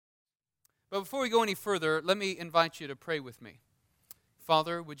But before we go any further, let me invite you to pray with me.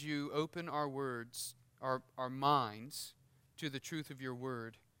 Father, would you open our words, our minds to the truth of your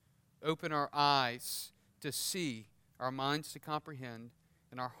word? Open our eyes to see, our minds to comprehend,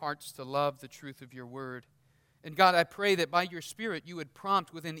 and our hearts to love the truth of your word. And God, I pray that by your Spirit you would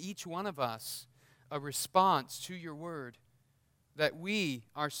prompt within each one of us a response to your word, that we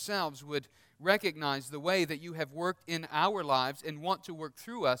ourselves would recognize the way that you have worked in our lives and want to work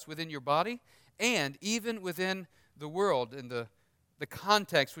through us within your body and even within the world and the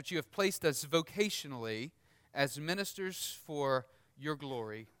context which you have placed us vocationally as ministers for your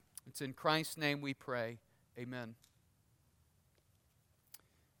glory. It's in Christ's name we pray. Amen.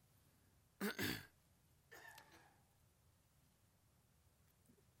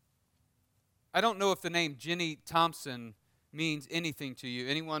 I don't know if the name Jenny Thompson means anything to you.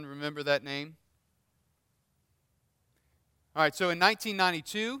 Anyone remember that name? All right, so in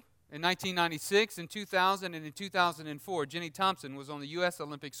 1992, in 1996, in 2000, and in 2004, Jenny Thompson was on the U.S.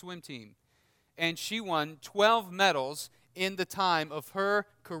 Olympic swim team. And she won 12 medals in the time of her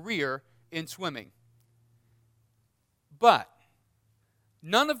career in swimming. But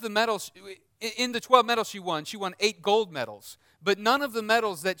none of the medals, in the 12 medals she won 8 gold medals. But none of the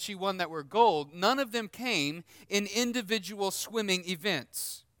medals that she won that were gold, none of them came in individual swimming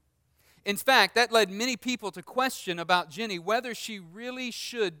events. In fact, that led many people to question about Jenny whether she really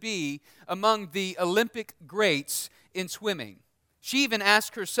should be among the Olympic greats in swimming. She even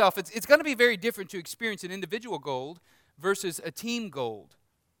asked herself, it's going to be very different to experience an individual gold versus a team gold.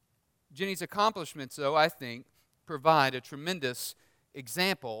 Jenny's accomplishments, though, I think, provide a tremendous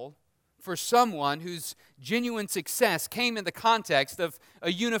example for someone whose genuine success came in the context of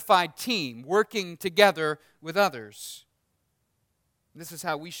a unified team working together with others. This is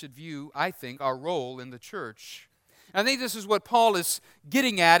how we should view, I think, our role in the church. I think this is what Paul is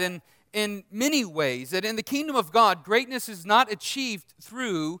getting at in many ways, that in the kingdom of God, greatness is not achieved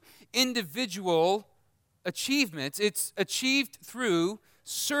through individual achievements. It's achieved through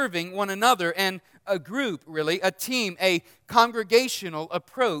serving one another and a group, really, a team, a congregational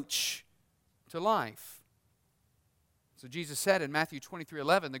approach to life. So Jesus said in Matthew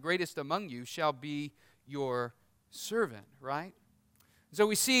 23:11, the greatest among you shall be your servant, right? So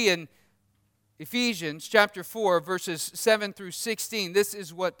we see in Ephesians chapter 4, verses 7 through 16, this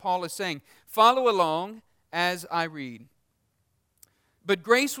is what Paul is saying. Follow along as I read. But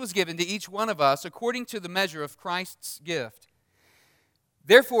grace was given to each one of us according to the measure of Christ's gift.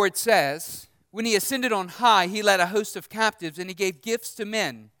 Therefore it says, when he ascended on high, he led a host of captives and he gave gifts to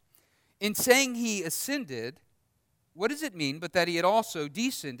men. In saying he ascended, what does it mean but that he had also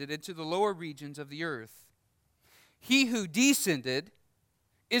descended into the lower regions of the earth? He who descended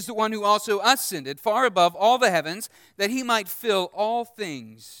is the one who also ascended far above all the heavens, that he might fill all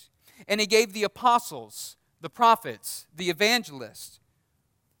things. And he gave the apostles, the prophets, the evangelists,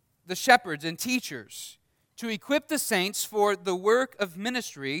 the shepherds and teachers, to equip the saints for the work of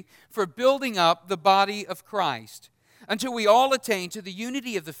ministry, for building up the body of Christ, until we all attain to the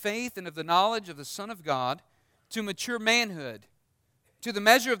unity of the faith and of the knowledge of the Son of God, to mature manhood, to the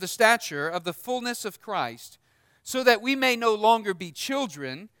measure of the stature of the fullness of Christ, so that we may no longer be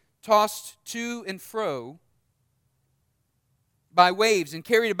children, tossed to and fro by waves and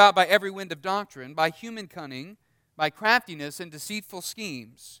carried about by every wind of doctrine, by human cunning, by craftiness and deceitful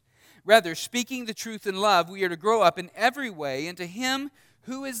schemes. Rather, speaking the truth in love, we are to grow up in every way into Him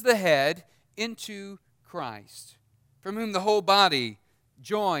who is the head, into Christ, from whom the whole body,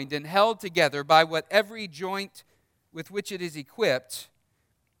 joined and held together by what every joint with which it is equipped.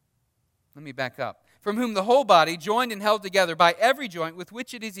 Let me back up. From whom the whole body, joined and held together by every joint with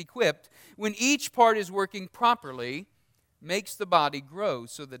which it is equipped, when each part is working properly, makes the body grow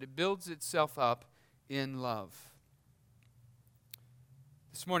so that it builds itself up in love.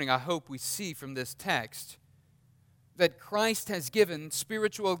 This morning, I hope we see from this text that Christ has given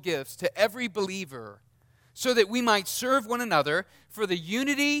spiritual gifts to every believer so that we might serve one another for the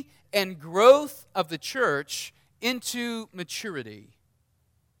unity and growth of the church into maturity.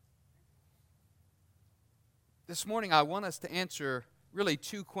 This morning, I want us to answer really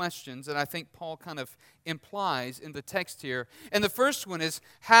two questions that I think Paul kind of implies in the text here. And the first one is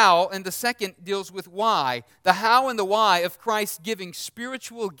how, and the second deals with why. The how and the why of Christ giving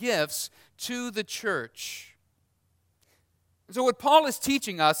spiritual gifts to the church. So what Paul is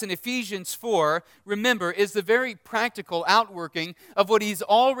teaching us in Ephesians 4, remember, is the very practical outworking of what he's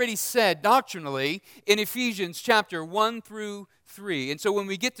already said doctrinally in Ephesians chapter 1 through 3. And so when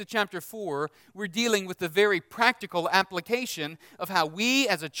we get to chapter 4, we're dealing with the very practical application of how we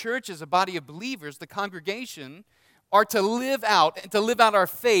as a church, as a body of believers, the congregation, are to live out and to live out our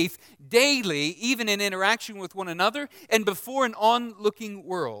faith daily, even in interaction with one another and before an onlooking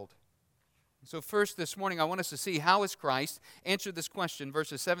world. So first this morning, I want us to see how has Christ answered this question,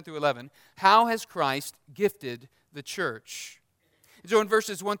 verses 7 through 11. How has Christ gifted the church? And so in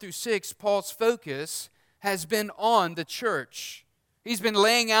verses 1 through 6, Paul's focus has been on the church. He's been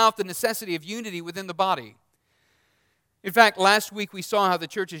laying out the necessity of unity within the body. In fact, last week we saw how the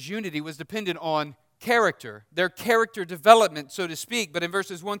church's unity was dependent on character, their character development, so to speak. But in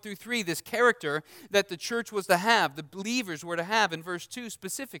verses 1 through 3, this character that the church was to have, the believers were to have, in verse 2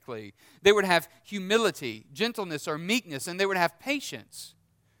 specifically, they were to have humility, gentleness, or meekness, and they were to have patience.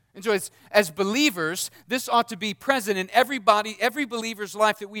 And so as believers, this ought to be present in every believer's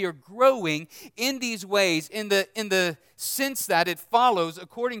life, that we are growing in these ways in the sense that it follows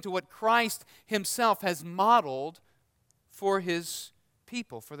according to what Christ himself has modeled for his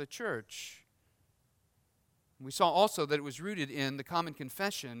people, for the church. We saw also that it was rooted in the common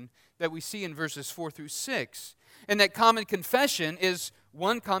confession that we see in verses 4 through 6. And that common confession is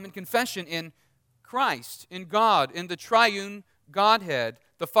one common confession in Christ, in God, in the triune Godhead,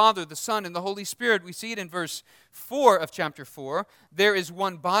 the Father, the Son, and the Holy Spirit. We see it in verse 4 of chapter 4. There is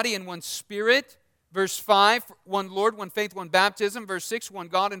one body and one Spirit. Verse 5, one Lord, one faith, one baptism. Verse 6, one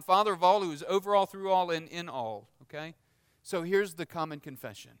God and Father of all, who is over all, through all, and in all. Okay? So here's the common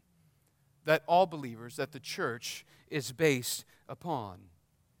confession that all believers, that the church is based upon.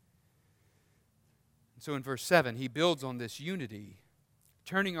 So in verse 7, he builds on this unity,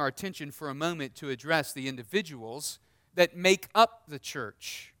 turning our attention for a moment to address the individuals that make up the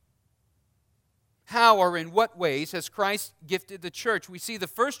church. How or in what ways has Christ gifted the church? We see the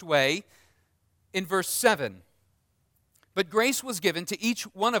first way in verse 7. But grace was given to each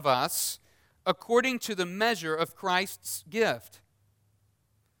one of us according to the measure of Christ's gift.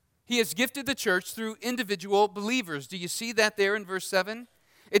 He has gifted the church through individual believers. Do you see that there in verse 7?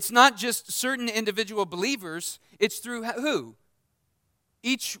 It's not just certain individual believers, it's through who?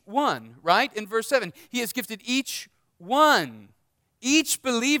 Each one, right? In verse 7, he has gifted each one, each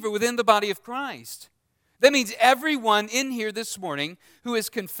believer within the body of Christ. That means everyone in here this morning who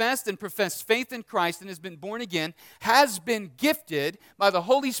has confessed and professed faith in Christ and has been born again has been gifted by the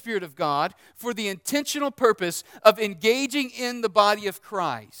Holy Spirit of God for the intentional purpose of engaging in the body of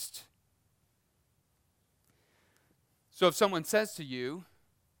Christ. So if someone says to you,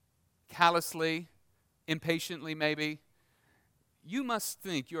 callously, impatiently maybe, you must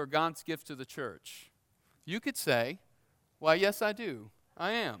think you are God's gift to the church, you could say, why, yes, I do.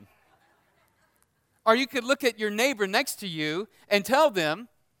 I am. Or you could look at your neighbor next to you and tell them,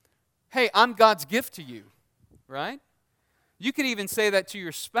 hey, I'm God's gift to you, right? You could even say that to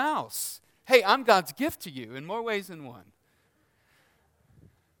your spouse. Hey, I'm God's gift to you in more ways than one.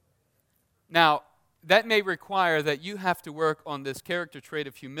 Now, that may require that you have to work on this character trait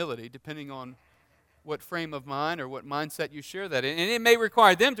of humility, depending on what frame of mind or what mindset you share that in. And it may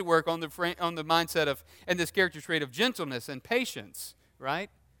require them to work on the mindset of, and this character trait of gentleness and patience, right?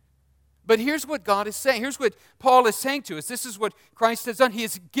 But here's what God is saying. Here's what Paul is saying to us. This is what Christ has done. He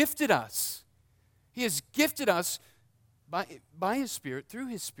has gifted us. He has gifted us by His Spirit, through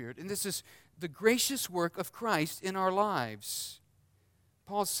His Spirit. And this is the gracious work of Christ in our lives.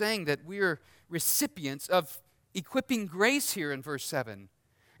 Paul's saying that we are recipients of equipping grace here in verse 7.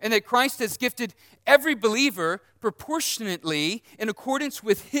 And that Christ has gifted every believer proportionately in accordance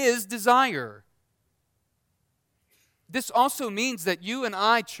with His desire. This also means that you and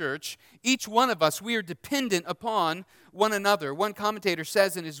I, church, each one of us, we are dependent upon one another. One commentator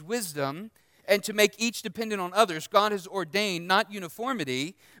says in his wisdom, and to make each dependent on others, God has ordained not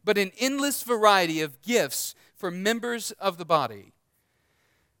uniformity, but an endless variety of gifts for members of the body.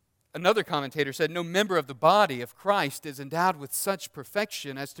 Another commentator said, no member of the body of Christ is endowed with such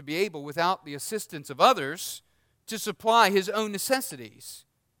perfection as to be able, without the assistance of others, to supply his own necessities.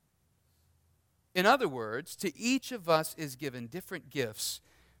 In other words, to each of us is given different gifts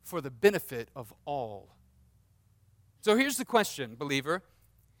for the benefit of all. So here's the question, believer.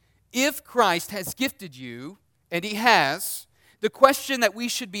 If Christ has gifted you, and He has, the question that we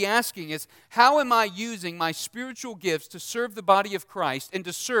should be asking is, how am I using my spiritual gifts to serve the body of Christ and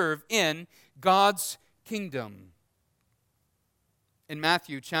to serve in God's kingdom? In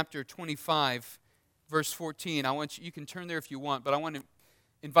Matthew chapter 25, verse 14, you can turn there if you want, but I want to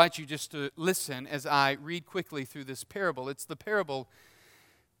invite you just to listen as I read quickly through this parable. It's the parable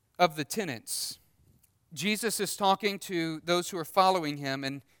of the tenants. Jesus is talking to those who are following Him,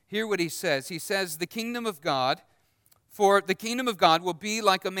 and hear what He says. He says, the kingdom of God will be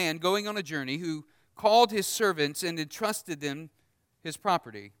like a man going on a journey who called his servants and entrusted them his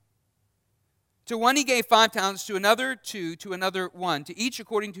property. To one he gave 5 talents, to another 2, to another 1, to each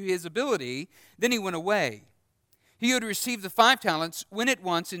according to his ability. Then he went away. He who had received the 5 talents went at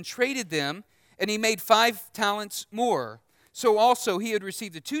once and traded them, and he made 5 talents more. So also he who had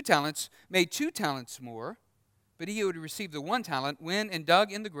received the 2 talents made 2 talents more. But he who had received the 1 talent went and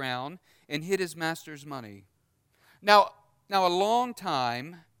dug in the ground and hid his master's money. Now after a long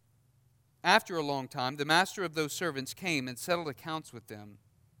time, the master of those servants came and settled accounts with them.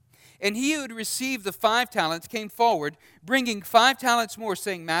 And he who had received the 5 talents came forward, bringing 5 talents more,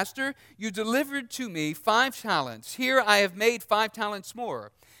 saying, Master, you delivered to me 5 talents. Here I have made 5 talents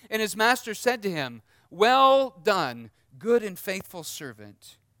more. And his master said to him, Well done, good and faithful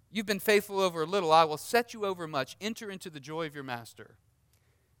servant. You've been faithful over a little. I will set you over much. Enter into the joy of your master.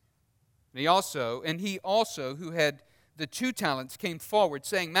 And he also, who had the 2 talents, came forward,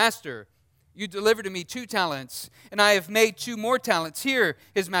 saying, Master, you delivered to me 2 talents, and I have made 2 more talents. Here,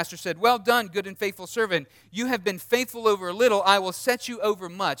 his master said, Well done, good and faithful servant. You have been faithful over a little. I will set you over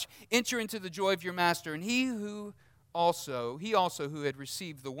much. Enter into the joy of your master. And he also who had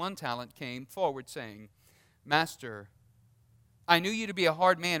received the 1 talent came forward, saying, Master, I knew you to be a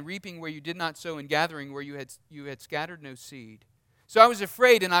hard man, reaping where you did not sow and gathering where you had scattered no seed. So I was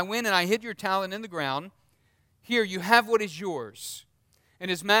afraid, and I went and I hid your talent in the ground. Here, you have what is yours. And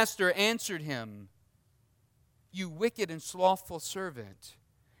his master answered him, You wicked and slothful servant.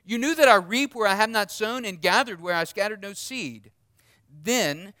 You knew that I reap where I have not sown and gathered where I scattered no seed.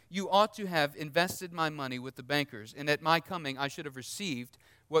 Then you ought to have invested my money with the bankers, and at my coming I should have received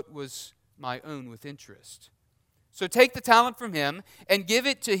what was my own with interest. So take the talent from him and give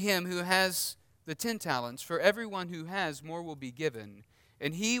it to him who has the 10 talents. For everyone who has, more will be given,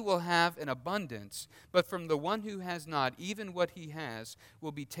 and he will have an abundance. But from the one who has not, even what he has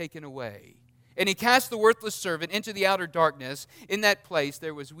will be taken away. And he cast the worthless servant into the outer darkness. In that place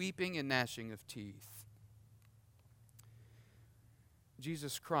there was weeping and gnashing of teeth.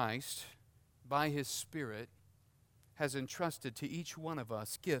 Jesus Christ, by his Spirit, has entrusted to each one of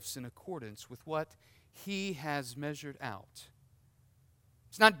us gifts in accordance with what he has measured out.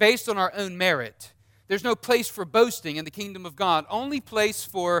 It's not based on our own merit. There's no place for boasting in the kingdom of God, only place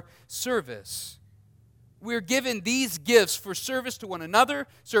for service. We're given these gifts for service to one another,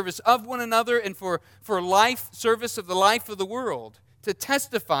 service of one another, and for life, service of the life of the world, to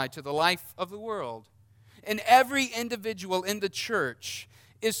testify to the life of the world. And every individual in the church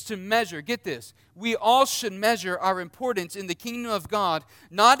is to measure, get this, we all should measure our importance in the kingdom of God,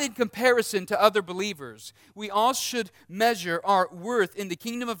 not in comparison to other believers. We all should measure our worth in the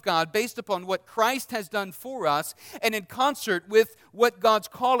kingdom of God based upon what Christ has done for us and in concert with what God's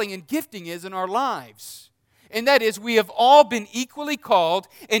calling and gifting is in our lives. And that is, we have all been equally called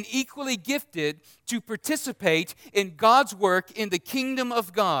and equally gifted to participate in God's work in the kingdom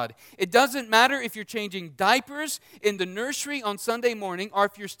of God. It doesn't matter if you're changing diapers in the nursery on Sunday morning or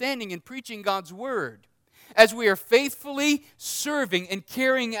if you're standing and preaching God's word. As we are faithfully serving and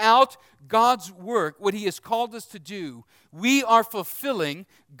carrying out God's work, what He has called us to do, we are fulfilling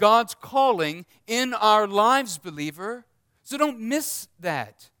God's calling in our lives, believer. So don't miss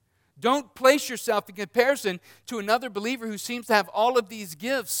that. Don't place yourself in comparison to another believer who seems to have all of these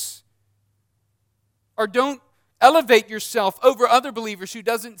gifts. Or don't elevate yourself over other believers who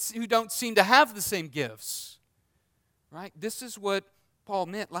don't seem to have the same gifts. Right? This is what Paul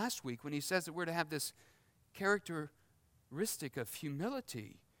meant last week when he says that we're to have this characteristic of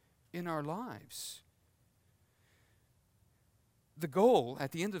humility in our lives. The goal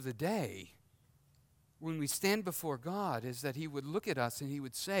at the end of the day, when we stand before God, is that He would look at us and He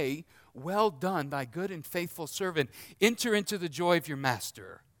would say, "Well done, thy good and faithful servant. Enter into the joy of your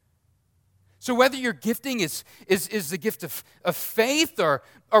master." So whether your gifting is the gift of faith, or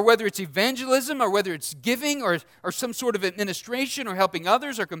whether it's evangelism, or whether it's giving, or some sort of administration, or helping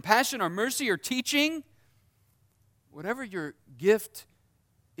others, or compassion, or mercy, or teaching, whatever your gift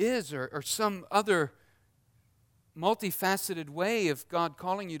is, or some other multifaceted way of God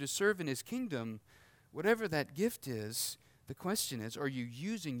calling you to serve in His kingdom, whatever that gift is, the question is, are you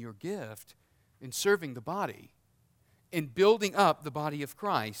using your gift in serving the body, in building up the body of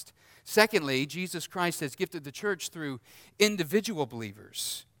Christ? Secondly, Jesus Christ has gifted the church through individual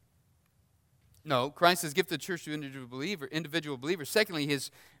believers. No, Christ has gifted the church through individual believers. Secondly, He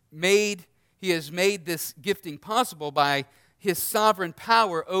has made this gifting possible by His sovereign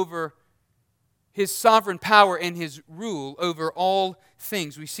power and His rule over all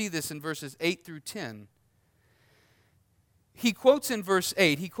things. We see this in verses 8 through 10. He quotes in verse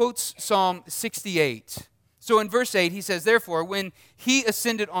 8, he quotes Psalm 68. So in verse 8 he says, "Therefore, when He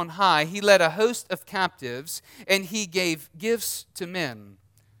ascended on high, He led a host of captives, and He gave gifts to men."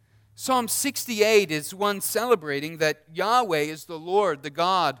 Psalm 68 is one celebrating that Yahweh is the Lord, the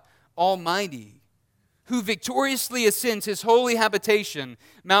God Almighty, who victoriously ascends his holy habitation,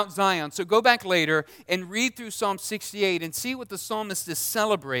 Mount Zion. So go back later and read through Psalm 68 and see what the psalmist is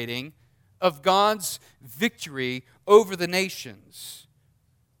celebrating of God's victory over the nations.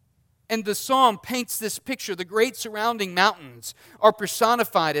 And the psalm paints this picture. The great surrounding mountains are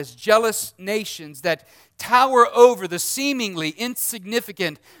personified as jealous nations that tower over the seemingly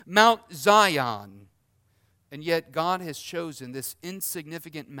insignificant Mount Zion. And yet God has chosen this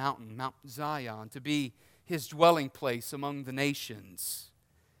insignificant mountain, Mount Zion, to be his dwelling place among the nations.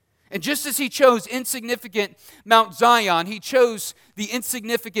 And just as he chose insignificant Mount Zion, he chose the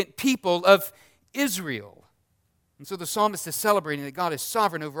insignificant people of Israel. And so the psalmist is celebrating that God is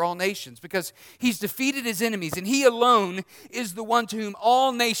sovereign over all nations because he's defeated his enemies, and he alone is the one to whom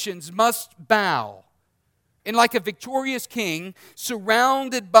all nations must bow. And like a victorious king,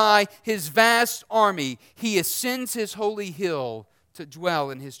 surrounded by his vast army, he ascends his holy hill to dwell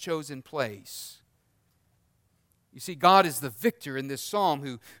in his chosen place. You see, God is the victor in this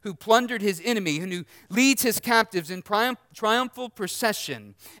psalm who plundered his enemy and who leads his captives in triumphal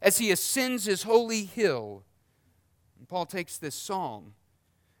procession as he ascends his holy hill. And Paul takes this psalm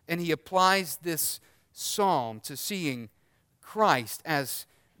and he applies this psalm to seeing Christ as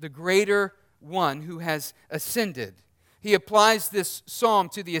the greater one who has ascended. He applies this psalm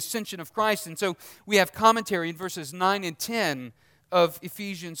to the ascension of Christ. And so we have commentary in verses 9 and 10 of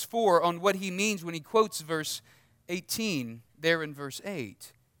Ephesians 4 on what he means when he quotes verse 18 there in verse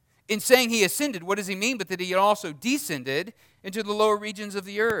 8. In saying he ascended, what does he mean? But that he had also descended into the lower regions of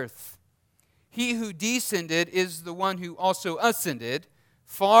the earth. He who descended is the one who also ascended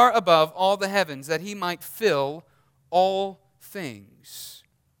far above all the heavens, that he might fill all things.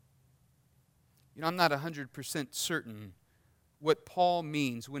 You know, I'm not 100% certain what Paul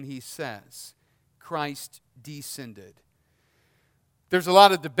means when he says Christ descended. There's a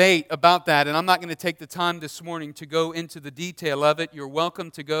lot of debate about that, and I'm not going to take the time this morning to go into the detail of it. You're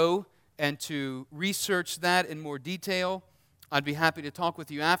welcome to go and to research that in more detail. I'd be happy to talk with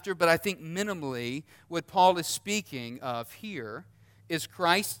you after, but I think minimally what Paul is speaking of here is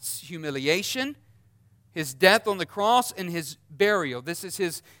Christ's humiliation, his death on the cross, and his burial. This is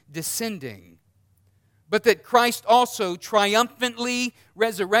his descending. But that Christ also triumphantly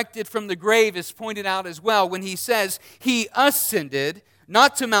resurrected from the grave is pointed out as well when he says he ascended,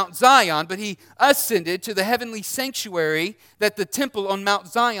 not to Mount Zion, but he ascended to the heavenly sanctuary that the temple on Mount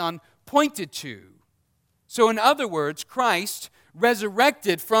Zion pointed to. So in other words, Christ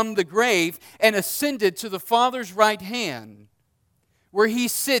resurrected from the grave and ascended to the Father's right hand, where he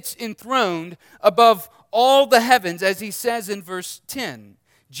sits enthroned above all the heavens, as he says in verse 10.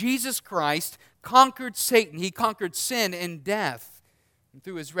 Jesus Christ conquered Satan. He conquered sin and death. And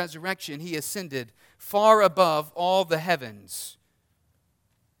through his resurrection, he ascended far above all the heavens.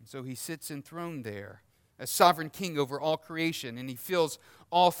 And so he sits enthroned there as sovereign king over all creation, and he fills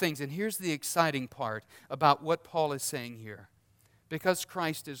all things. And here's the exciting part about what Paul is saying here. Because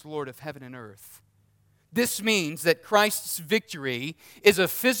Christ is Lord of heaven and earth, this means that Christ's victory is a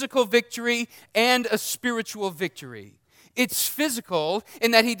physical victory and a spiritual victory. It's physical in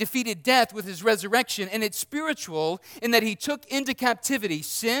that he defeated death with his resurrection, and it's spiritual in that he took into captivity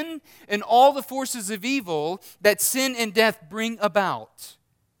sin and all the forces of evil that sin and death bring about.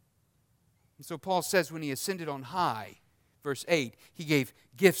 And so Paul says when he ascended on high, verse 8, he gave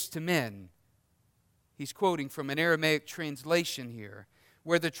gifts to men. He's quoting from an Aramaic translation here,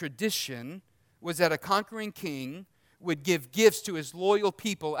 where the tradition was that a conquering king would give gifts to his loyal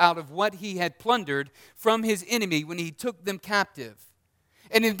people out of what he had plundered from his enemy when he took them captive.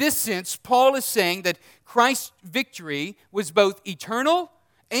 And in this sense, Paul is saying that Christ's victory was both eternal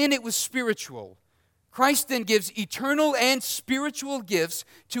and it was spiritual. Christ then gives eternal and spiritual gifts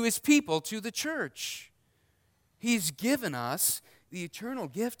to his people, to the church. He's given us the eternal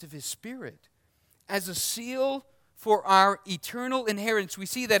gift of his Spirit as a seal for our eternal inheritance. We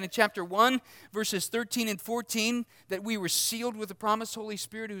see that in chapter 1, verses 13 and 14, that we were sealed with the promised Holy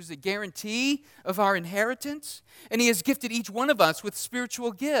Spirit, who is the guarantee of our inheritance. And he has gifted each one of us with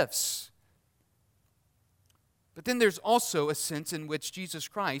spiritual gifts. But then there's also a sense in which Jesus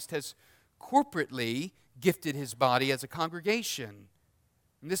Christ has corporately gifted his body as a congregation.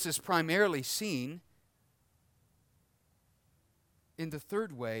 And this is primarily seen in the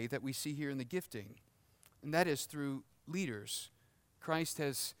third way that we see here in the gifting. And that is through leaders. Christ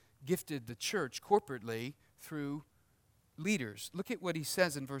has gifted the church corporately through leaders. Look at what he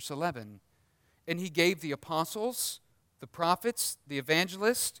says in verse 11. And he gave the apostles, the prophets, the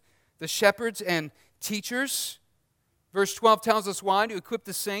evangelists, the shepherds and teachers Verse 12 tells us why, to equip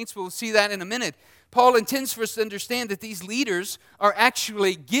the saints. We'll see that in a minute. Paul intends for us to understand that these leaders are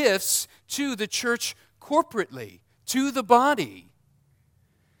actually gifts to the church corporately, to the body.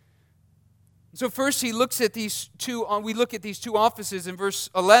 So first he looks at we look at these two offices in verse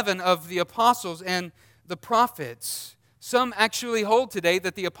 11 of the apostles and the prophets. Some actually hold today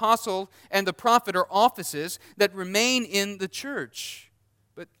that the apostle and the prophet are offices that remain in the church.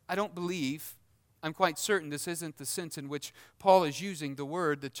 But I don't believe, I'm quite certain this isn't the sense in which Paul is using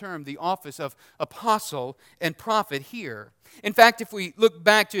the term, the office of apostle and prophet here. In fact, if we look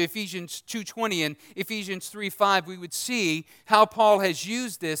back to Ephesians 2:20 and Ephesians 3:5, we would see how Paul has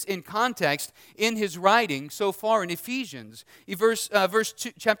used this in context in his writing so far in Ephesians.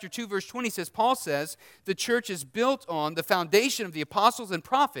 Chapter 2, verse 20 says, Paul says, the church is built on the foundation of the apostles and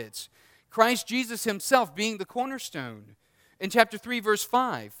prophets, Christ Jesus himself being the cornerstone. In chapter 3, verse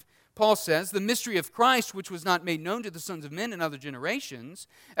 5, Paul says, the mystery of Christ, which was not made known to the sons of men in other generations,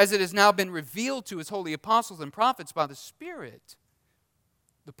 as it has now been revealed to his holy apostles and prophets by the Spirit.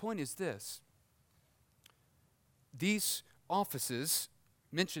 The point is this. These offices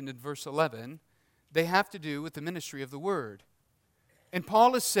mentioned in verse 11, they have to do with the ministry of the Word. And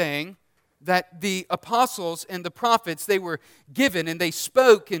Paul is saying that the apostles and the prophets, they were given and they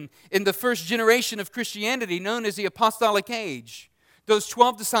spoke in the first generation of Christianity known as the apostolic age. Those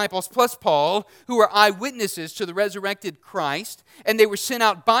 12 disciples plus Paul, who were eyewitnesses to the resurrected Christ, and they were sent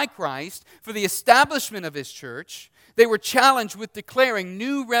out by Christ for the establishment of his church. They were challenged with declaring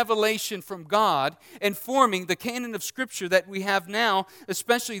new revelation from God and forming the canon of Scripture that we have now,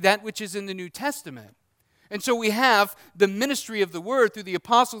 especially that which is in the New Testament. And so we have the ministry of the Word through the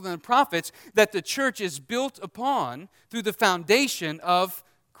apostles and the prophets that the church is built upon through the foundation of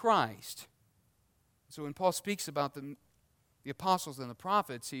Christ. So when Paul speaks about the apostles and the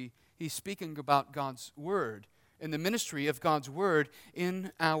prophets, he's speaking about God's Word and the ministry of God's Word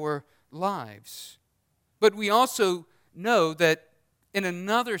in our lives. But we also know that in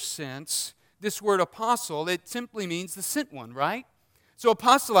another sense, this word apostle, it simply means the sent one, right? So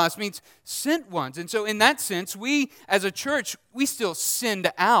apostolos means sent ones. And so in that sense, we as a church, we still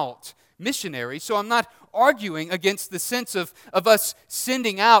send out missionaries. So I'm not arguing against the sense of us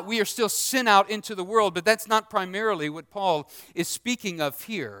sending out. We are still sent out into the world, but that's not primarily what Paul is speaking of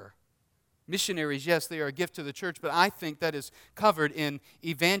here. Missionaries, yes, they are a gift to the church, but I think that is covered in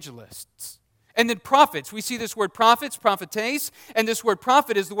evangelists. And then prophets. We see this word prophets, prophetes, and this word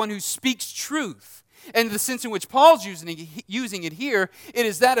prophet is the one who speaks truth. And the sense in which Paul's using it here, it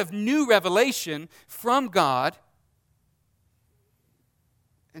is that of new revelation from God.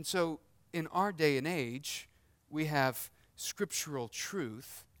 And so in our day and age, we have scriptural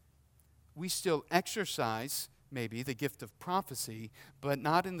truth. We still exercise, maybe, the gift of prophecy, but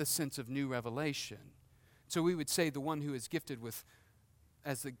not in the sense of new revelation. So we would say the one who is gifted with,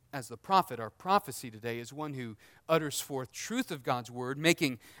 as the prophet, our prophecy today, is one who utters forth truth of God's word,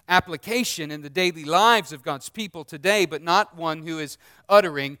 making application in the daily lives of God's people today, but not one who is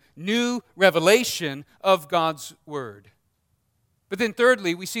uttering new revelation of God's word. But then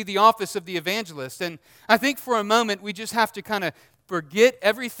thirdly, we see the office of the evangelist. And I think for a moment we just have to kind of forget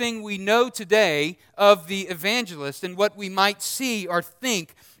everything we know today of the evangelist and what we might see or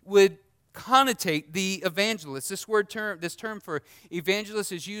think would connotate the evangelist. This term for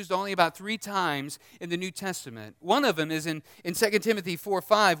evangelist is used only about 3 times in the New Testament. One of them is in 2 Timothy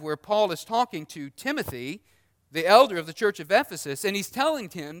 4:5, where Paul is talking to Timothy, the elder of the church of Ephesus, and he's telling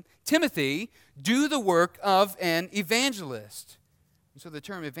him, Timothy, do the work of an evangelist. And so the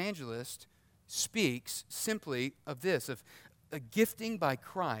term evangelist speaks simply of this, of a gifting by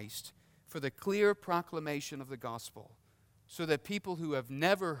Christ for the clear proclamation of the gospel, so that people who have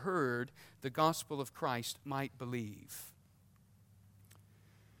never heard the gospel of Christ might believe.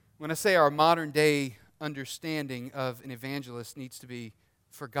 When I say our modern day understanding of an evangelist needs to be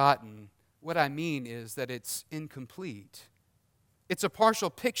forgotten, what I mean is that it's incomplete. It's a partial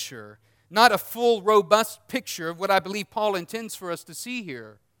picture, not a full, robust picture of what I believe Paul intends for us to see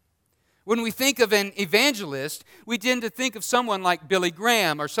here. When we think of an evangelist, we tend to think of someone like Billy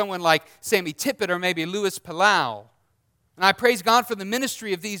Graham or someone like Sammy Tippett or maybe Louis Palau. And I praise God for the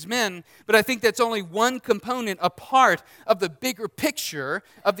ministry of these men, but I think that's only one component, a part of the bigger picture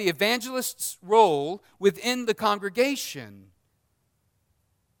of the evangelist's role within the congregation.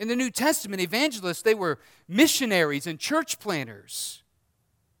 In the New Testament, evangelists, they were missionaries and church planters.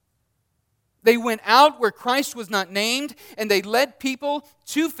 They went out where Christ was not named, and they led people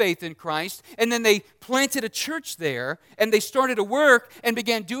to faith in Christ, and then they planted a church there, and they started a work and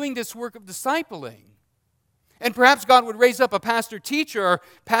began doing this work of discipling. And perhaps God would raise up a pastor teacher or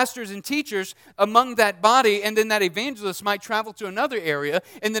pastors and teachers among that body, and then that evangelist might travel to another area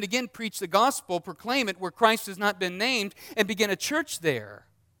and then again preach the gospel, proclaim it where Christ has not been named, and begin a church there.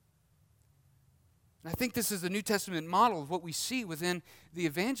 And I think this is the New Testament model of what we see within the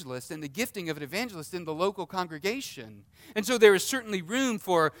evangelist and the gifting of an evangelist in the local congregation. And so there is certainly room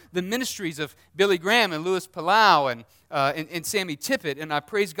for the ministries of Billy Graham and Louis Palau and Sammy Tippett, and I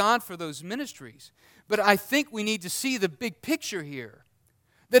praise God for those ministries. But I think we need to see the big picture here.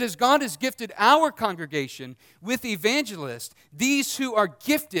 That as God has gifted our congregation with evangelists, these who are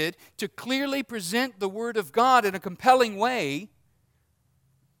gifted to clearly present the Word of God in a compelling way,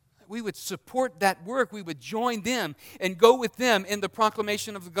 we would support that work. We would join them and go with them in the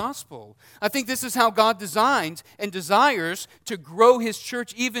proclamation of the gospel. I think this is how God designs and desires to grow His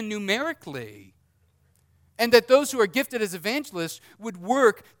church even numerically. And that those who are gifted as evangelists would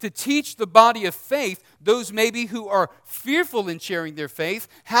work to teach the body of faith, those maybe who are fearful in sharing their faith,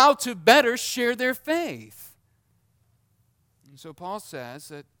 how to better share their faith. And so Paul says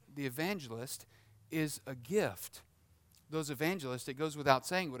that the evangelist is a gift. Those evangelists, it goes without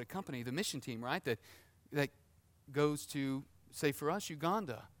saying, would accompany the mission team, right? That goes to, say for us,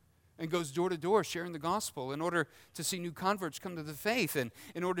 Uganda, and goes door to door sharing the gospel in order to see new converts come to the faith and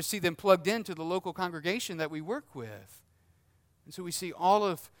in order to see them plugged into the local congregation that we work with. And so we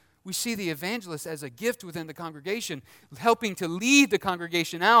see the evangelist as a gift within the congregation, helping to lead the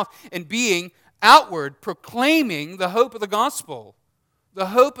congregation out and being outward, proclaiming the hope of the gospel, the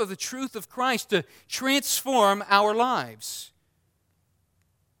hope of the truth of Christ to transform our lives.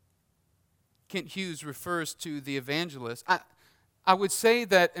 Kent Hughes refers to the evangelist. I would say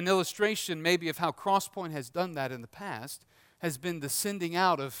that an illustration maybe of how Crosspoint has done that in the past has been the sending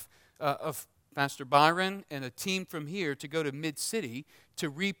out of Pastor Byron and a team from here to go to Mid-City to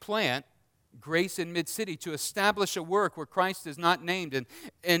replant Grace in Mid-City, to establish a work where Christ is not named,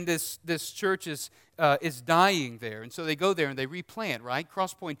 and this church is dying there. And so they go there and they replant, right?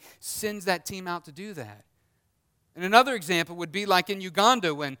 Crosspoint sends that team out to do that. And another example would be like in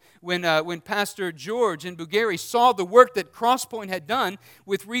Uganda when Pastor George in Bugari saw the work that Crosspoint had done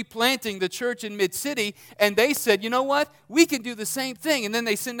with replanting the church in Mid-City, and they said, you know what, we can do the same thing. And then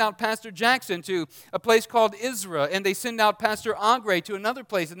they send out Pastor Jackson to a place called Isra, and they send out Pastor Agre to another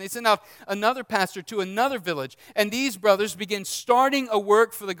place, and they send out another pastor to another village. And these brothers begin starting a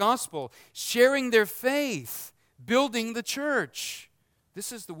work for the gospel, sharing their faith, building the church.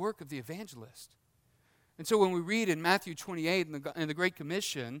 This is the work of the evangelist. And so when we read in Matthew 28 in the Great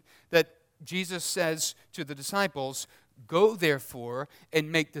Commission that Jesus says to the disciples, "Go therefore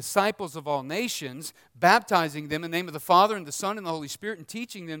and make disciples of all nations, baptizing them in the name of the Father and the Son and the Holy Spirit, and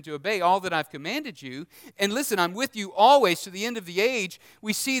teaching them to obey all that I've commanded you. And listen, I'm with you always to the end of the age."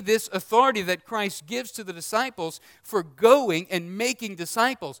 We see this authority that Christ gives to the disciples for going and making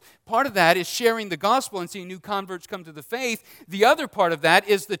disciples. Part of that is sharing the gospel and seeing new converts come to the faith. The other part of that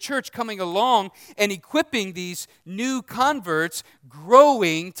is the church coming along and equipping these new converts,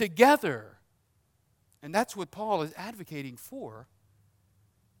 growing together. And that's what Paul is advocating for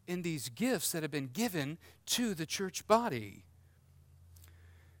in these gifts that have been given to the church body.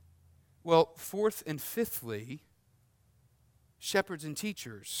 Well, fourth and fifthly, shepherds and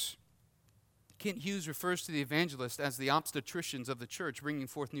teachers. Kent Hughes refers to the evangelists as the obstetricians of the church, bringing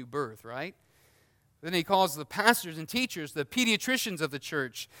forth new birth, right? Then he calls the pastors and teachers the pediatricians of the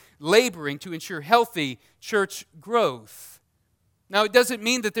church, laboring to ensure healthy church growth. Now, it doesn't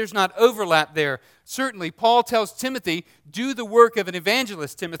mean that there's not overlap there. Certainly, Paul tells Timothy, do the work of an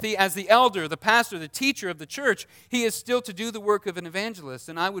evangelist, Timothy. As the elder, the pastor, the teacher of the church, he is still to do the work of an evangelist.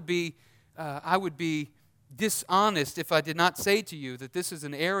 And I would be dishonest if I did not say to you that this is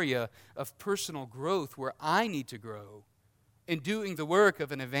an area of personal growth where I need to grow in doing the work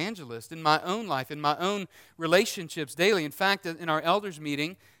of an evangelist in my own life, in my own relationships daily. In fact, in our elders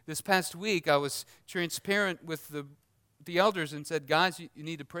meeting this past week, I was transparent with the elders and said, guys, you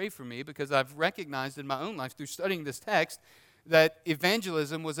need to pray for me because I've recognized in my own life through studying this text that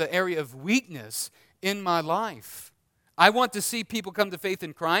evangelism was an area of weakness in my life. I want to see people come to faith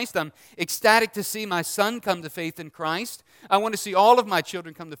in Christ. I'm ecstatic to see my son come to faith in Christ. I want to see all of my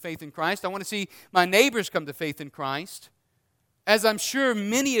children come to faith in Christ. I want to see my neighbors come to faith in Christ, as I'm sure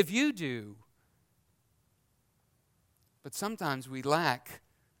many of you do. But sometimes we lack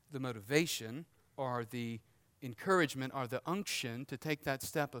the motivation or the encouragement or the unction to take that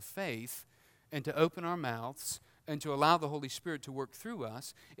step of faith and to open our mouths and to allow the Holy Spirit to work through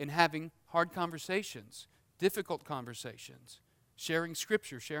us in having hard conversations, difficult conversations, sharing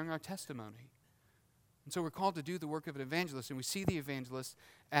Scripture, sharing our testimony. And so we're called to do the work of an evangelist, and we see the evangelist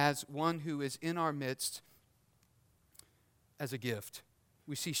as one who is in our midst as a gift.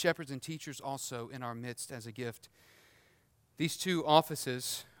 We see shepherds and teachers also in our midst as a gift. These two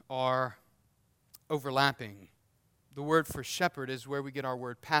offices are overlapping. The word for shepherd is where we get our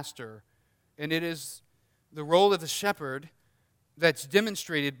word pastor, and it is the role of the shepherd that's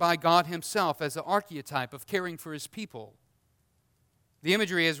demonstrated by God himself as the archetype of caring for his people. The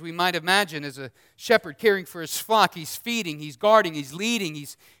imagery, as we might imagine, is a shepherd caring for his flock. He's feeding, he's guarding, he's leading,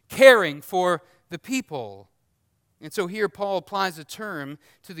 he's caring for the people. And so here Paul applies a term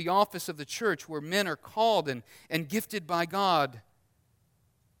to the office of the church where men are called and gifted by God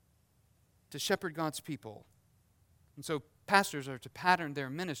to shepherd God's people. And so pastors are to pattern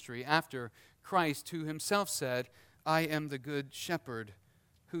their ministry after Christ, who himself said, I am the good shepherd,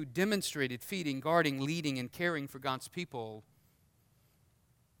 who demonstrated feeding, guarding, leading, and caring for God's people.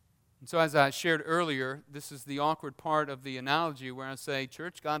 And so as I shared earlier, this is the awkward part of the analogy where I say,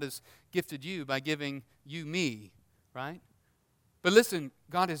 church, God has gifted you by giving you me, right? But listen,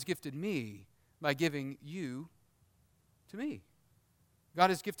 God has gifted me by giving you to me.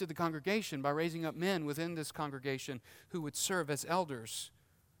 God has gifted the congregation by raising up men within this congregation who would serve as elders.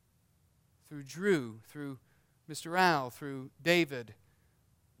 Through Drew, through Mr. Al, through David.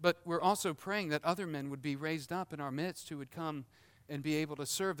 But we're also praying that other men would be raised up in our midst who would come and be able to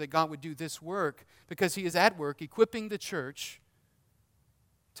serve, that God would do this work because he is at work equipping the church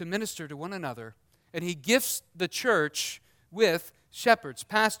to minister to one another. And he gifts the church with shepherds,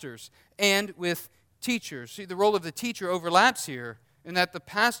 pastors, and with teachers. See, the role of the teacher overlaps here in that the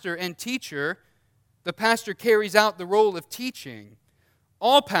pastor and teacher, the pastor carries out the role of teaching.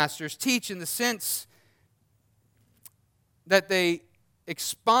 All pastors teach in the sense that they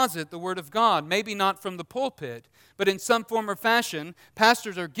exposit the Word of God, maybe not from the pulpit, but in some form or fashion,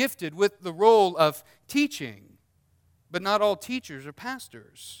 pastors are gifted with the role of teaching. But not all teachers are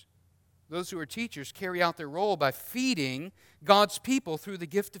pastors. Those who are teachers carry out their role by feeding God's people through the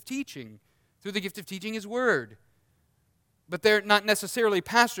gift of teaching, through the gift of teaching His Word. But they're not necessarily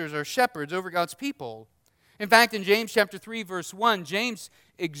pastors or shepherds over God's people. In fact, in James chapter 3, verse 1, James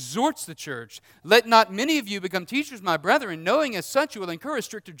exhorts the church, let not many of you become teachers, my brethren, knowing as such you will incur a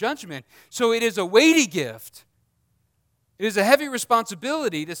stricter judgment. So it is a weighty gift. It is a heavy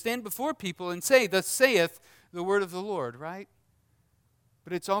responsibility to stand before people and say, thus saith the word of the Lord, right?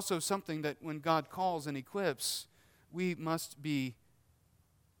 But it's also something that when God calls and equips, we must be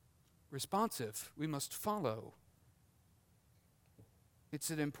responsive. We must follow.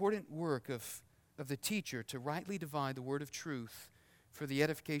 It's an important work of the teacher to rightly divide the word of truth for the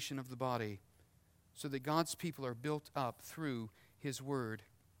edification of the body so that God's people are built up through His word.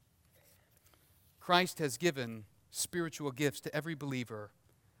 Christ has given spiritual gifts to every believer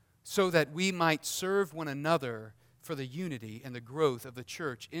so that we might serve one another for the unity and the growth of the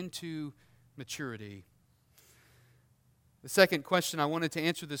church into maturity. The second question I wanted to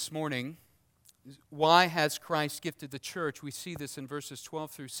answer this morning is, why has Christ gifted the church? We see this in verses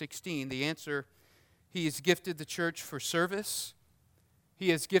 12 through 16. The answer, He has gifted the church for service. He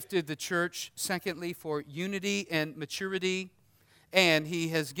has gifted the church, secondly, for unity and maturity. And He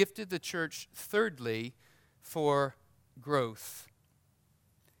has gifted the church, thirdly, for growth.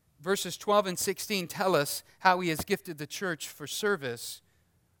 Verses 12 and 16 tell us how He has gifted the church for service.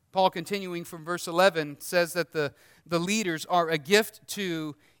 Paul, continuing from verse 11, says that the leaders are a gift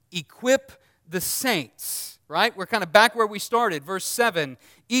to equip the saints, right? We're kind of back where we started. Verse 7,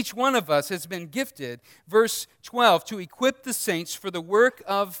 each one of us has been gifted. Verse 12, to equip the saints for the work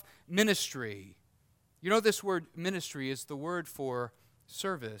of ministry. You know, this word ministry is the word for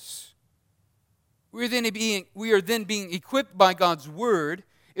service. We are then being equipped by God's word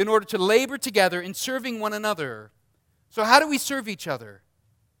in order to labor together in serving one another. So how do we serve each other?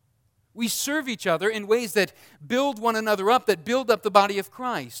 We serve each other in ways that build one another up, that build up the body of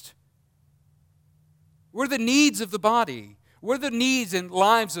Christ. What are the needs of the body? What are the needs and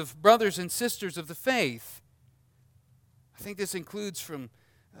lives of brothers and sisters of the faith? I think this includes from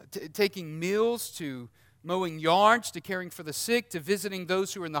taking meals to mowing yards, to caring for the sick, to visiting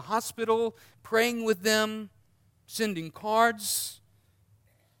those who are in the hospital, praying with them, sending cards,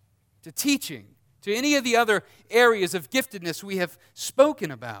 to teaching, to any of the other areas of giftedness we have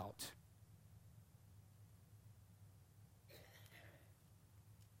spoken about.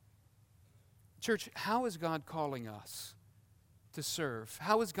 Church, how is God calling us to serve?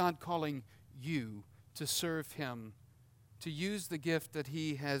 How is God calling you to serve Him, to use the gift that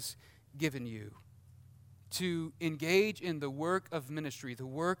He has given you, to engage in the work of ministry, the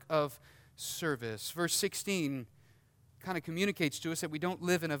work of service? Verse 16 kind of communicates to us that we don't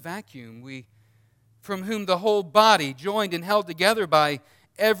live in a vacuum. From whom the whole body, joined and held together by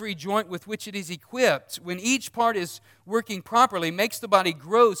every joint with which it is equipped, when each part is working properly, makes the body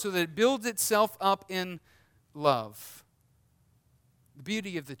grow so that it builds itself up in love. The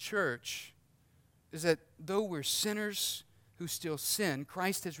beauty of the church is that though we're sinners who still sin,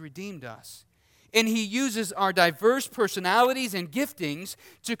 Christ has redeemed us. And He uses our diverse personalities and giftings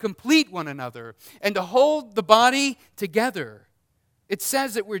to complete one another and to hold the body together. It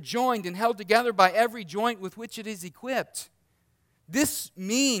says that we're joined and held together by every joint with which it is equipped. This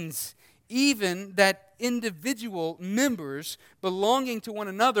means even that individual members belonging to one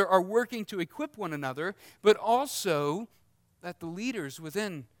another are working to equip one another, but also that the leaders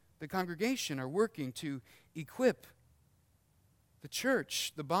within the congregation are working to equip the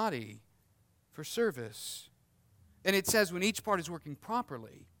church, the body, for service. And it says when each part is working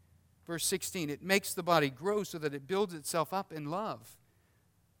properly, verse 16, it makes the body grow so that it builds itself up in love.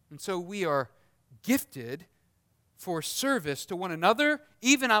 And so we are gifted for service to one another,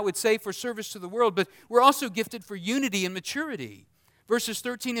 even I would say for service to the world, but we're also gifted for unity and maturity. Verses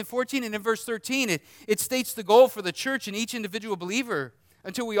 13 and 14, and in verse 13, it states the goal for the church and each individual believer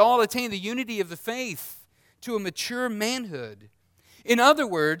until we all attain the unity of the faith to a mature manhood. In other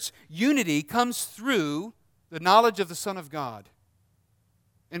words, unity comes through the knowledge of the Son of God.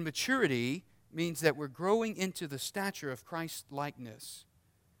 And maturity means that we're growing into the stature of Christ's likeness.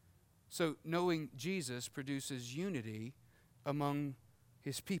 So knowing Jesus produces unity among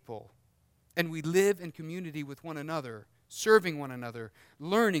His people. And we live in community with one another, serving one another,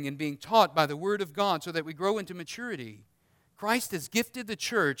 learning and being taught by the Word of God so that we grow into maturity. Christ has gifted the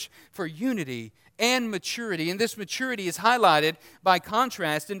church for unity and maturity. And this maturity is highlighted by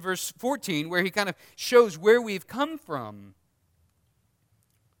contrast in verse 14, where He kind of shows where we've come from.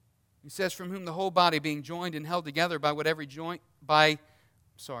 He says, from whom the whole body being joined and held together by what every joint,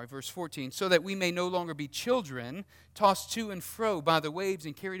 verse 14, so that we may no longer be children, tossed to and fro by the waves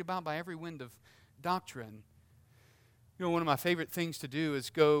and carried about by every wind of doctrine. You know, one of my favorite things to do is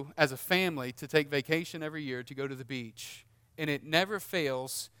go as a family to take vacation every year to go to the beach. And it never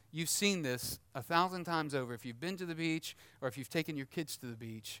fails. You've seen this 1,000 times over. If you've been to the beach or if you've taken your kids to the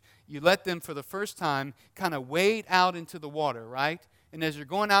beach, you let them for the first time kind of wade out into the water, right? And as you're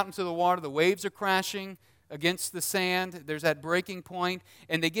going out into the water, the waves are crashing against the sand. There's that breaking point,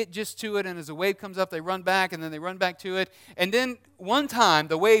 and they get just to it, and as the wave comes up, they run back, and then they run back to it. And then one time,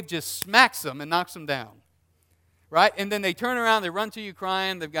 the wave just smacks them and knocks them down, right? And then they turn around, they run to you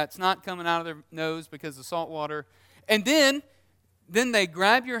crying. They've got snot coming out of their nose because of salt water. And then they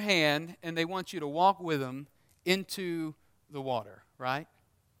grab your hand, and they want you to walk with them into the water, right?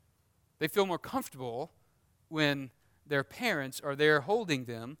 They feel more comfortable when their parents are there holding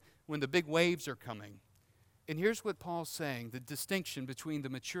them when the big waves are coming. And here's what Paul's saying, the distinction between the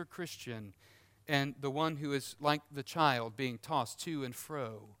mature Christian and the one who is like the child being tossed to and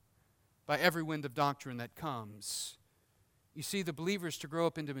fro by every wind of doctrine that comes. You see, the believers to grow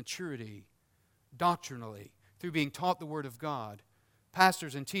up into maturity doctrinally through being taught the Word of God.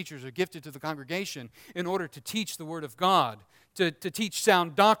 Pastors and teachers are gifted to the congregation in order to teach the Word of God, to teach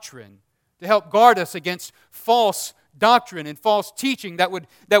sound doctrine, to help guard us against false doctrine and false teaching that would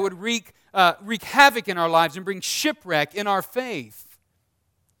wreak havoc in our lives and bring shipwreck in our faith.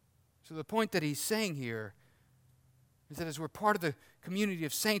 So the point that he's saying here is that as we're part of the community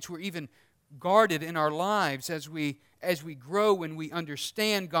of saints, we're even guarded in our lives as we grow and we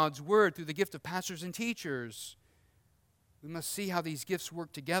understand God's Word through the gift of pastors and teachers. We must see how these gifts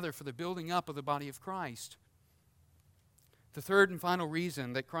work together for the building up of the body of Christ. The third and final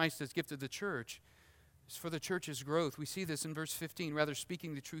reason that Christ has gifted the church is for the church's growth. We see this in verse 15. Rather,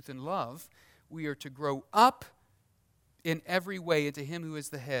 speaking the truth in love, we are to grow up in every way into Him who is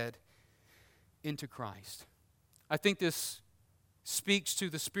the head, into Christ. I think this speaks to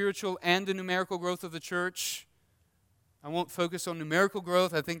the spiritual and the numerical growth of the church. I won't focus on numerical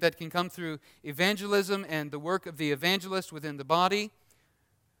growth. I think that can come through evangelism and the work of the evangelist within the body,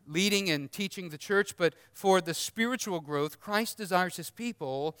 leading and teaching the church. But for the spiritual growth, Christ desires His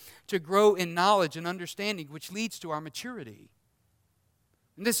people to grow in knowledge and understanding, which leads to our maturity.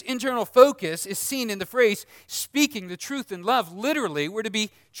 And this internal focus is seen in the phrase, speaking the truth in love. Literally, we're to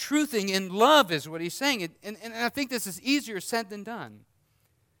be truthing in love is what he's saying. And I think this is easier said than done.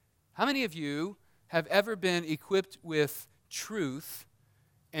 How many of you have ever been equipped with truth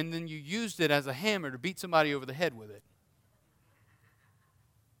and then you used it as a hammer to beat somebody over the head with it?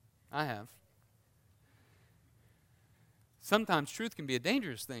 I have. Sometimes truth can be a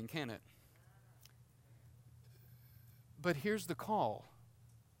dangerous thing, can't it? But here's the call.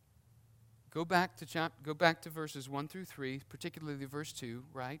 Go back to verses 1 through 3, particularly verse 2,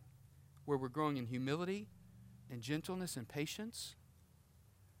 right? Where we're growing in humility and gentleness and patience.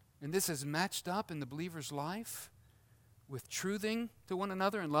 And this is matched up in the believer's life with truthing to one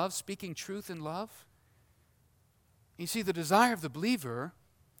another in love, speaking truth in love. You see, the desire of the believer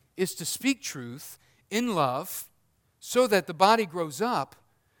is to speak truth in love so that the body grows up.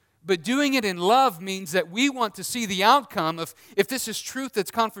 But doing it in love means that we want to see the outcome of, if this is truth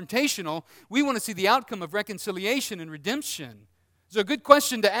that's confrontational, we want to see the outcome of reconciliation and redemption. So a good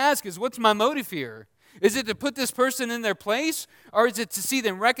question to ask is, what's my motive here? Is it to put this person in their place, or is it to see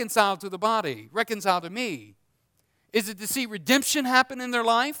them reconciled to the body, reconciled to me? Is it to see redemption happen in their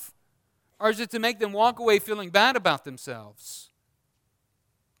life, or is it to make them walk away feeling bad about themselves?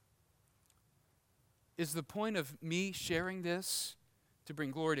 Is the point of me sharing this to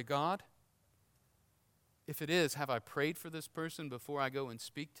bring glory to God? If it is, have I prayed for this person before I go and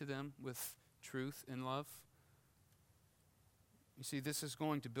speak to them with truth and love? You see, this is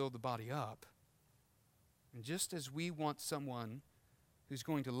going to build the body up. And just as we want someone who's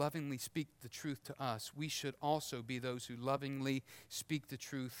going to lovingly speak the truth to us, we should also be those who lovingly speak the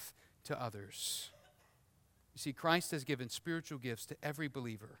truth to others. You see, Christ has given spiritual gifts to every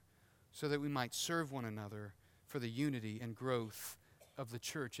believer so that we might serve one another for the unity and growth of the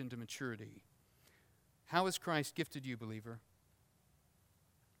church into maturity. How has Christ gifted you, believer?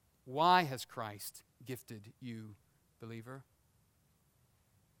 Why has Christ gifted you, believer?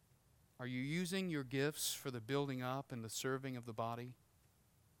 Are you using your gifts for the building up and the serving of the body?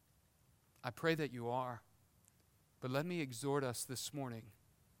 I pray that you are. But let me exhort us this morning.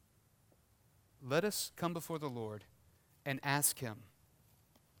 Let us come before the Lord and ask Him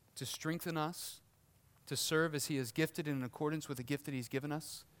to strengthen us, to serve as He has gifted in accordance with the gift that He's given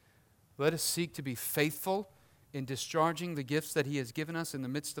us. Let us seek to be faithful in discharging the gifts that He has given us in the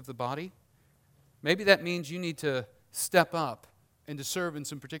midst of the body. Maybe that means you need to step up and to serve in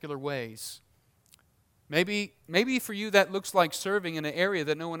some particular ways. Maybe for you that looks like serving in an area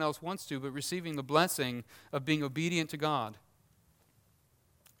that no one else wants to, but receiving the blessing of being obedient to God.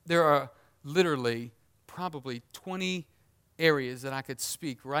 There are literally probably 20 areas that I could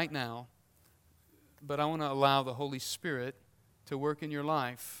speak right now, but I want to allow the Holy Spirit to work in your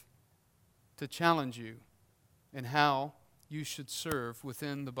life, to challenge you in how you should serve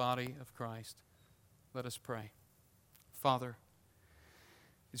within the body of Christ. Let us pray. Father,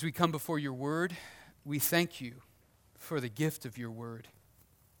 as we come before your word, we thank you for the gift of your word.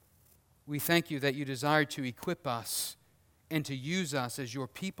 We thank you that you desire to equip us and to use us as your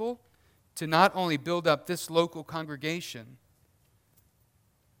people to not only build up this local congregation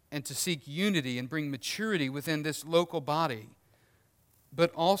and to seek unity and bring maturity within this local body,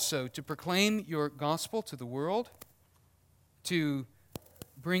 but also to proclaim your gospel to the world, to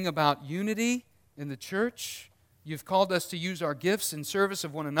bring about unity in the church. You've called us to use our gifts in service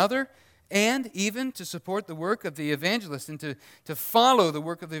of one another, and even to support the work of the evangelist and to follow the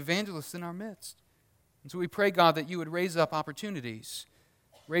work of the evangelist in our midst. And so we pray, God, that you would raise up opportunities,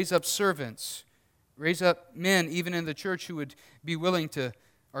 raise up servants, raise up men even in the church who would be willing to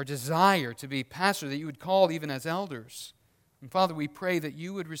or desire to be pastor, that you would call even as elders. And Father, we pray that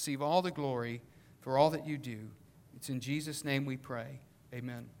you would receive all the glory for all that you do. It's in Jesus' name we pray.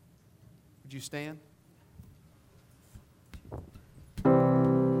 Amen. Would you stand?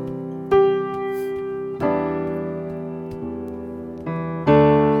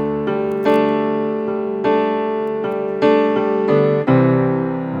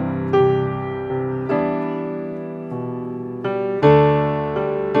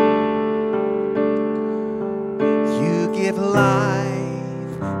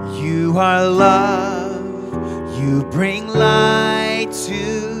 You are love, you bring light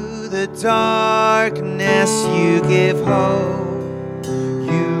to the darkness, you give hope,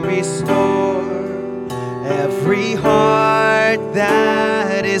 you restore every heart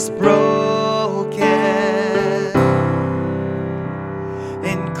that is broken,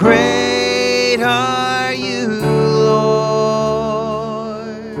 and great are you, Lord.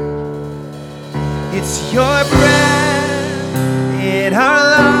 It's your breath in our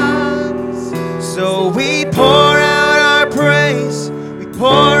lives, so we pour out our praise, we pour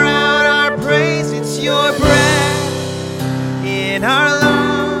out our praise. It's your breath in our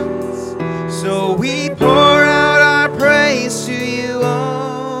lungs, so we pour out our praise to you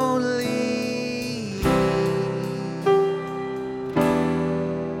only.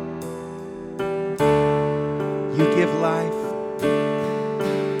 You give life,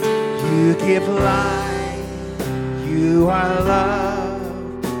 you give life, you are love,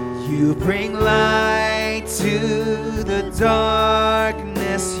 you bring light to the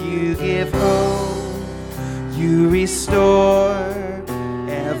darkness, you give hope, you restore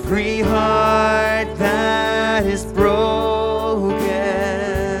every heart that is broken,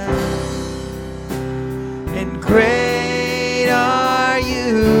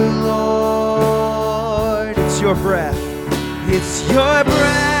 your breath. It's your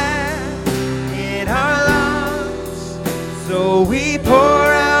breath in our lungs. So we pour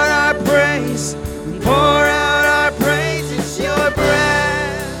out our praise. We pour out our praise. It's your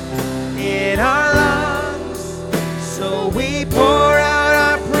breath in our lungs. So we pour out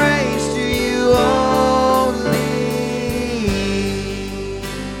our praise to you only.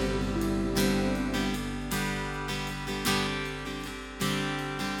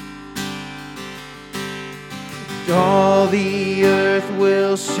 All the earth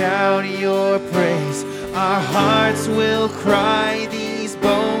will shout your praise. Our hearts will cry. These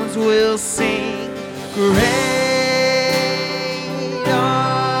bones will sing. Great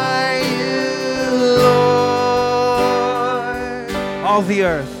are you, Lord. All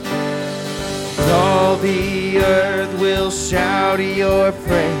the earth will shout your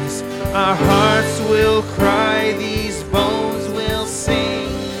praise. Our hearts will cry. These bones will sing.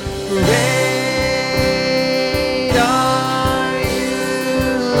 Great are you,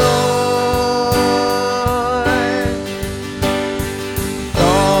 Lord.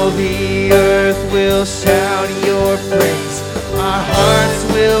 All the earth will shout your praise. Our hearts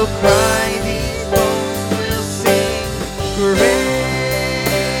will cry.